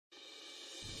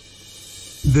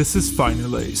This is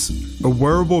Finalace, a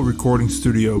wearable recording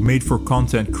studio made for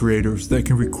content creators that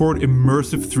can record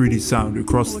immersive 3D sound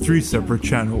across 3 separate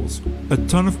channels. A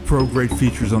ton of pro-grade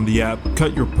features on the app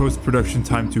cut your post-production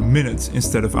time to minutes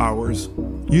instead of hours.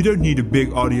 You don't need a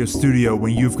big audio studio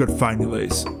when you've got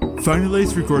Finalace.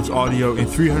 Finalace records audio in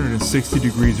 360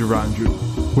 degrees around you.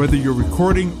 Whether you're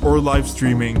recording or live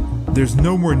streaming, there's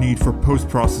no more need for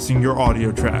post-processing your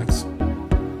audio tracks.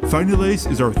 Finalace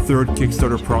is our 3rd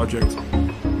Kickstarter project,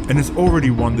 and has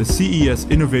already won the CES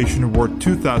Innovation Award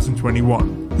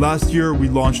 2021. Last year we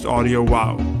launched Audio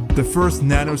Wow, the first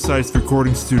nano-sized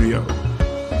recording studio.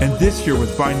 And this year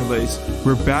with Finalace,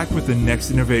 we're back with the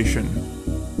next innovation.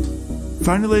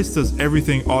 Finalace does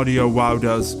everything Audio Wow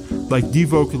does, like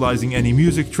devocalizing any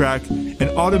music track, an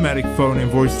automatic phone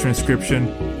and voice transcription,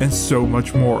 and so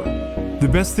much more. The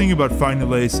best thing about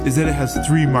Finalace is that it has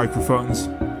 3 microphones.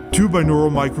 2 binaural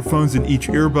microphones in each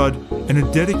earbud, and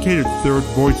a dedicated 3rd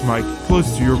voice mic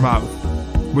close to your mouth.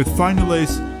 With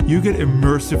Finalace, you get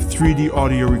immersive 3D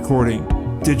audio recording,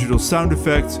 digital sound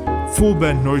effects, full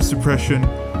band noise suppression,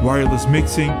 wireless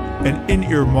mixing, and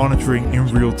in-ear monitoring in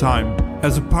real time.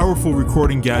 As a powerful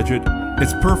recording gadget,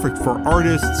 it's perfect for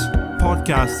artists,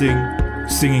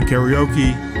 podcasting, singing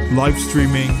karaoke, live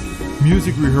streaming,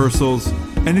 music rehearsals,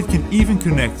 and it can even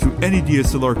connect to any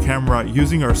DSLR camera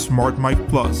using our Smart Mic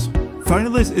Plus.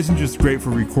 Finalace isn't just great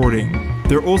for recording,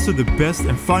 they're also the best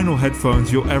and final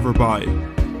headphones you'll ever buy.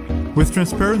 With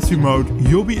transparency mode,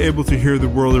 you'll be able to hear the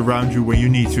world around you when you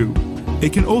need to.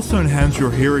 It can also enhance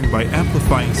your hearing by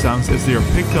amplifying sounds as they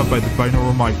are picked up by the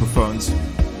binaural microphones.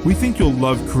 We think you'll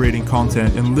love creating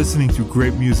content and listening to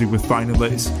great music with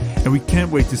Finalace, and we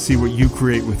can't wait to see what you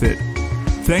create with it.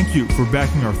 Thank you for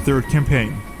backing our 3rd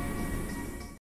campaign.